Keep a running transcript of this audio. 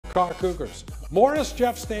Karr Cougars. Morris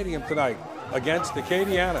Jeff Stadium tonight against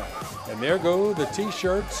Acadiana. And there go the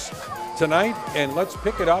T-shirts tonight, and let's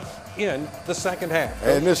pick it up in the second half.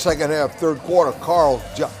 And in this second half, third quarter,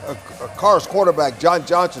 Karr's quarterback, John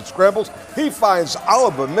Johnson, scrambles. He finds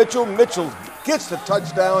Oliver Mitchell. Mitchell gets the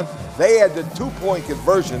touchdown. They had the two-point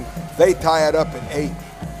conversion. They tie it up at 8.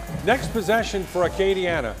 Next possession for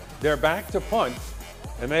Acadiana. They're back to punt,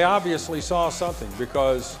 and they obviously saw something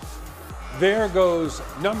because there goes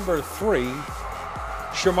number 3,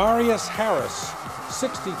 Shamarius Harris,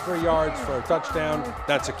 63 yards for a touchdown.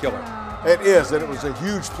 That's a killer. It is, and it was a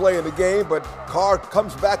huge play in the game, but Karr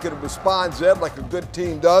comes back and responds, Ed, like a good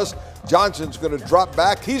team does. Johnson's going to drop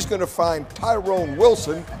back. He's going to find Tyrone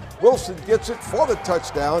Wilson. Wilson gets it for the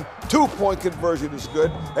touchdown. Two-point conversion is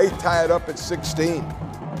good. They tie it up at 16.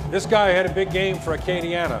 This guy had a big game for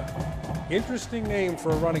Acadiana. Interesting name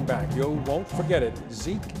for a running back. You won't forget it.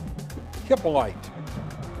 Zeke Hippolyte.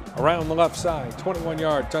 Around the left side,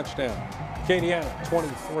 21-yard touchdown. Acadiana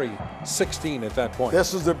 23-16 at that point.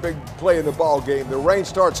 This is a big play in the ball game. The rain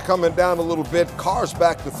starts coming down a little bit. Karr's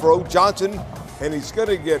back to throw. Johnson, and he's going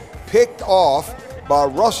to get picked off by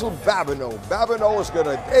Russell Babineau. Babineau is going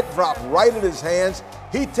to, it drop right in his hands.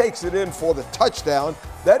 He takes it in for the touchdown.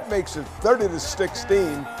 That makes it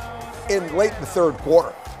 30-16 in late in the third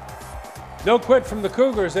quarter. No quit from the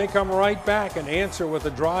Cougars. They come right back and answer with a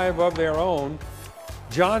drive of their own.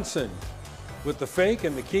 Johnson with the fake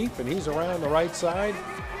and the keep, and he's around the right side.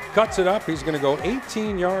 Cuts it up. He's going to go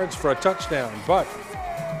 18 yards for a touchdown, but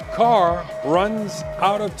Karr runs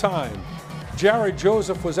out of time. Jared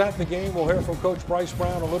Joseph was at the game. We'll hear from Coach Bryce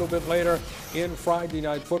Brown a little bit later in Friday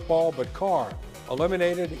Night Football, but Karr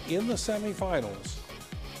eliminated in the semifinals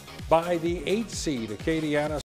by the 8 seed Acadiana.